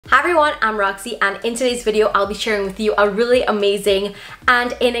Hi everyone, I'm Roxy, and in today's video I'll be sharing with you a really amazing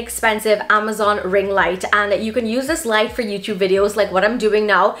and inexpensive Amazon ring light. And you can use this light for YouTube videos like what I'm doing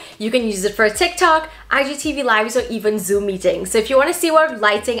now. You can use it for TikTok, IGTV lives, or even Zoom meetings. So if you want to see what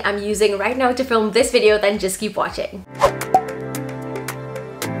lighting I'm using right now to film this video, then just keep watching.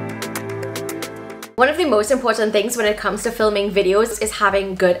 One of the most important things when it comes to filming videos is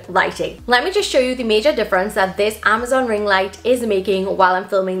having good lighting. Let me just show you the major difference that this Amazon ring light is making while I'm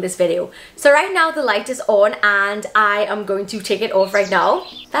filming this video. So right now the light is on and I am going to take it off right now.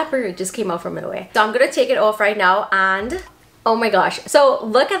 That bird just came out from nowhere. So I'm going to take it off right now and oh my gosh. So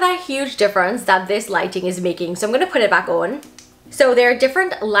look at that huge difference that this lighting is making. So I'm going to put it back on. So there are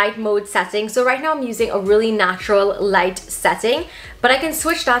different light mode settings. So right now I'm using a really natural light setting, but I can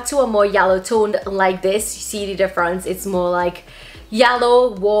switch that to a more yellow toned like this. You see the difference? It's more like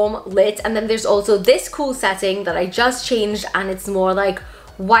yellow, warm, lit. And then there's also this cool setting that I just changed and it's more like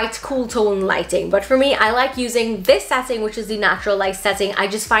white cool tone lighting. But for me, I like using this setting, which is the natural light setting. I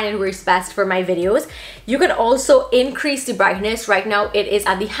just find it works best for my videos. You can also increase the brightness. Right now it is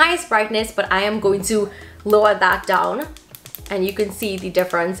at the highest brightness, but I am going to lower that down. And you can see the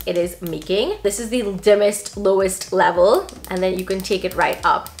difference it is making. This is the dimmest, lowest level, and then you can take it right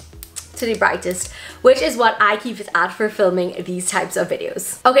up to the brightest, which is what I keep it at for filming these types of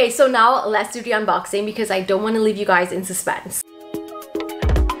videos. Okay, so now let's do the unboxing because I don't want to leave you guys in suspense.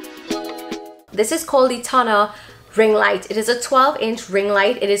 This is called the TONOR ring light. It is a 12-inch ring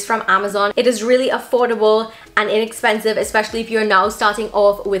light. It is from Amazon. It is really affordable and inexpensive, especially if you're now starting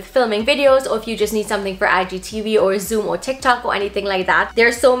off with filming videos or if you just need something for IGTV or Zoom or TikTok or anything like that. There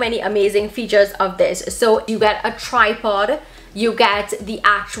are so many amazing features of this. So you get a tripod, you get the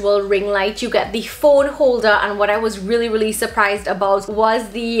actual ring light, you get the phone holder, and what I was really surprised about was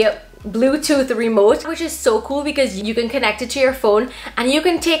the Bluetooth remote, which is so cool because you can connect it to your phone and you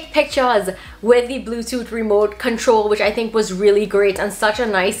can take pictures with the Bluetooth remote control, which I think was really great and such a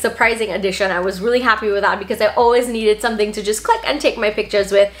nice surprising addition. I was really happy with that because I always needed something to just click and take my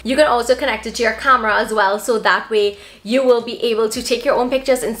pictures with. You can also connect it to your camera as well, so that way you will be able to take your own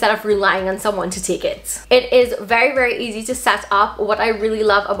pictures instead of relying on someone to take it. It is very easy to set up. What I really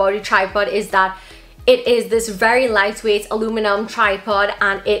love about a tripod is that it is this very lightweight aluminum tripod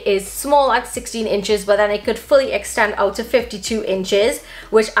and it is small at 16 inches, but then it could fully extend out to 52 inches,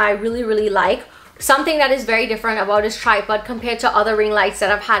 which I really like. Something that is very different about this tripod compared to other ring lights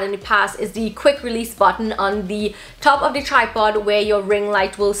that I've had in the past is the quick release button on the top of the tripod where your ring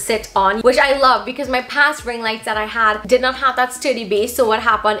light will sit on, which I love because my past ring lights that I had did not have that sturdy base. So what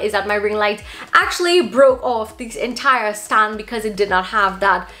happened is that my ring light actually broke off the entire stand because it did not have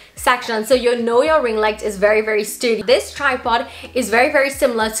that section. So you know your ring light is very sturdy. This tripod is very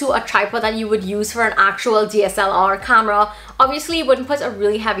similar to a tripod that you would use for an actual DSLR camera. Obviously you wouldn't put a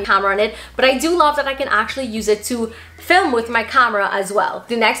really heavy camera on it, but I do love that I can actually use it to film with my camera as well.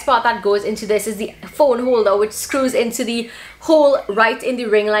 The next part that goes into this is the phone holder, which screws into the hole right in the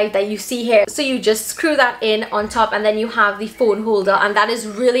ring light that you see here. So you just screw that in on top and then you have the phone holder, and that is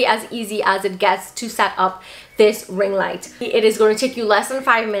really as easy as it gets to set up this ring light. It is going to take you less than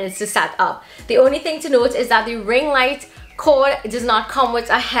 5 minutes to set up. The only thing to note is that the ring light cord does not come with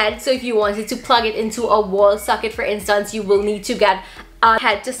a head, so if you wanted to plug it into a wall socket, for instance, you will need to get a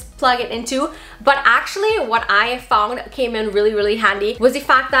head to plug it into. But actually what I found came in really handy was the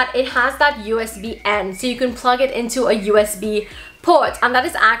fact that it has that USB end, so you can plug it into a USB port, and that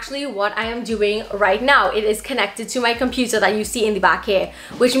is actually what I am doing right now. It is connected to my computer that you see in the back here,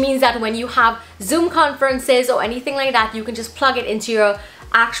 which means that when you have Zoom conferences or anything like that, you can just plug it into your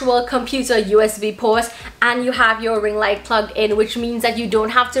actual computer USB port and you have your ring light plugged in, which means that you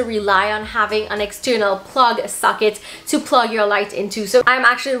don't have to rely on having an external plug socket to plug your light into. So I'm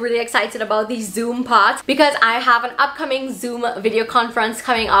actually really excited about the Zoom part because I have an upcoming Zoom video conference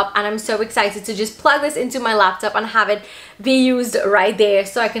coming up and I'm so excited to just plug this into my laptop and have it be used right there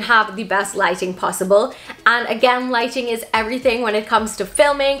so I can have the best lighting possible. And again, lighting is everything when it comes to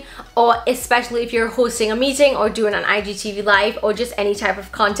filming, or especially if you're hosting a meeting or doing an IGTV live or just any type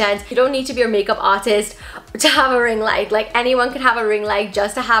of content. You don't need to be a makeup artist to have a ring light. Like, anyone can have a ring light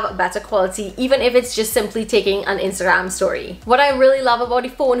just to have better quality, even if it's just simply taking an Instagram story. What I really love about the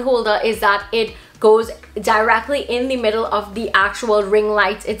phone holder is that it goes directly in the middle of the actual ring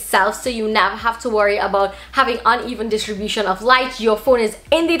light itself, so you never have to worry about having uneven distribution of light. Your phone is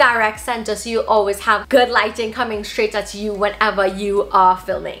in the direct center, so you always have good lighting coming straight at you whenever you are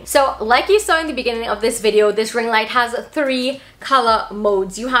filming. So like you saw in the beginning of this video, this ring light has 3 color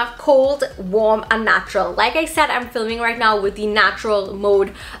modes. You have cold, warm, and natural. Like I said, I'm filming right now with the natural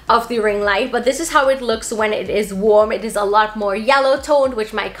mode of the ring light, but this is how it looks when it is warm. It is a lot more yellow toned,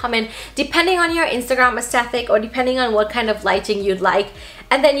 which might come in depending on your Instagram aesthetic or depending on what kind of lighting you'd like.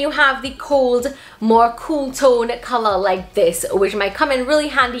 And then you have the cold, more cool tone color like this, which might come in really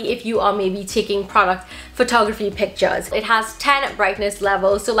handy if you are maybe taking product photography pictures. It has 10 brightness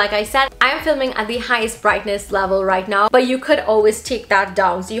levels, so like I said, I'm filming at the highest brightness level right now, but you could always take that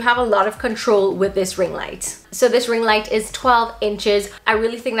down, so you have a lot of control with this ring light. So this ring light is 12 inches. I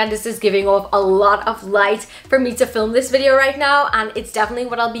really think that this is giving off a lot of light for me to film this video right now, and it's definitely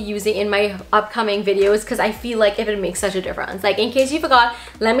what I'll be using in my upcoming videos because I feel like it makes such a difference. Like, in case you forgot,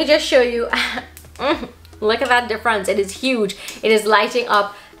 let me just show you. Look at that difference. It is huge. It is lighting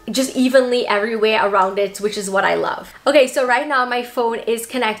up just evenly everywhere around it, which is what I love. Okay, so right now my phone is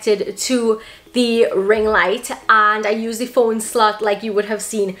connected to the ring light and I use the phone slot like you would have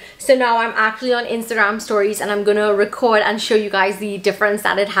seen. So now I'm actually on Instagram stories and I'm gonna record and show you guys the difference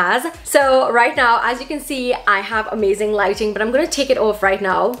that it has. So right now, as you can see, I have amazing lighting, but I'm gonna take it off right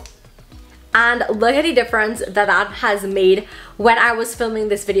now. And look at the difference that that has made when I was filming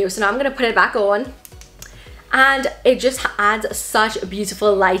this video. So now I'm gonna put it back on. And it just adds such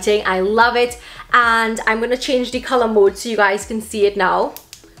beautiful lighting. I love it. And I'm gonna change the color mode so you guys can see it now.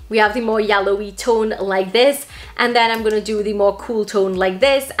 We have the more yellowy tone like this, and then I'm gonna do the more cool tone like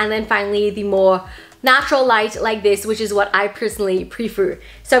this, and then finally the more natural light like this, which is what I personally prefer.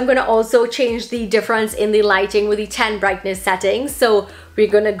 So I'm gonna also change the difference in the lighting with the 10 brightness settings. So we're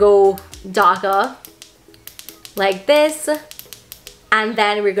gonna go darker like this, and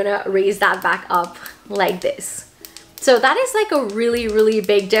then we're gonna raise that back up like this. So that is like a really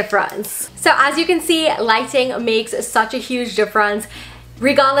big difference. So as you can see, lighting makes such a huge difference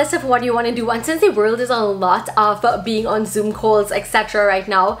regardless of what you want to do. And since the world is a lot of being on Zoom calls, etc. right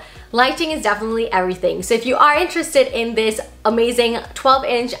now, lighting is definitely everything. So if you are interested in this amazing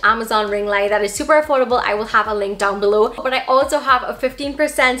 12-inch Amazon ring light that is super affordable, I will have a link down below. But I also have a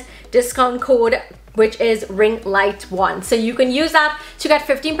 15% discount code, which is ringlight1. So you can use that to get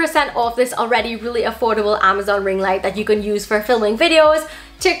 15% off this already really affordable Amazon ring light that you can use for filming videos,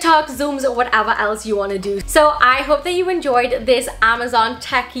 TikTok, Zooms, or whatever else you want to do. So I hope that you enjoyed this Amazon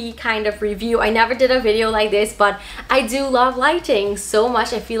techie kind of review. I never did a video like this, but I do love lighting so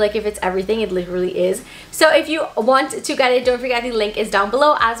much. I feel like if it's everything, it literally is. So if you want to get it, don't forget the link is down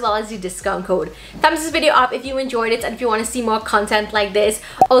below, as well as the discount code. Thumbs this video up if you enjoyed it and if you want to see more content like this.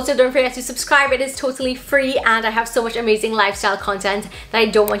 Also, don't forget to subscribe. It is totally free and I have so much amazing lifestyle content that I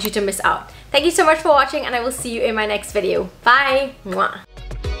don't want you to miss out. Thank you so much for watching and I will see you in my next video. Bye! Mwah.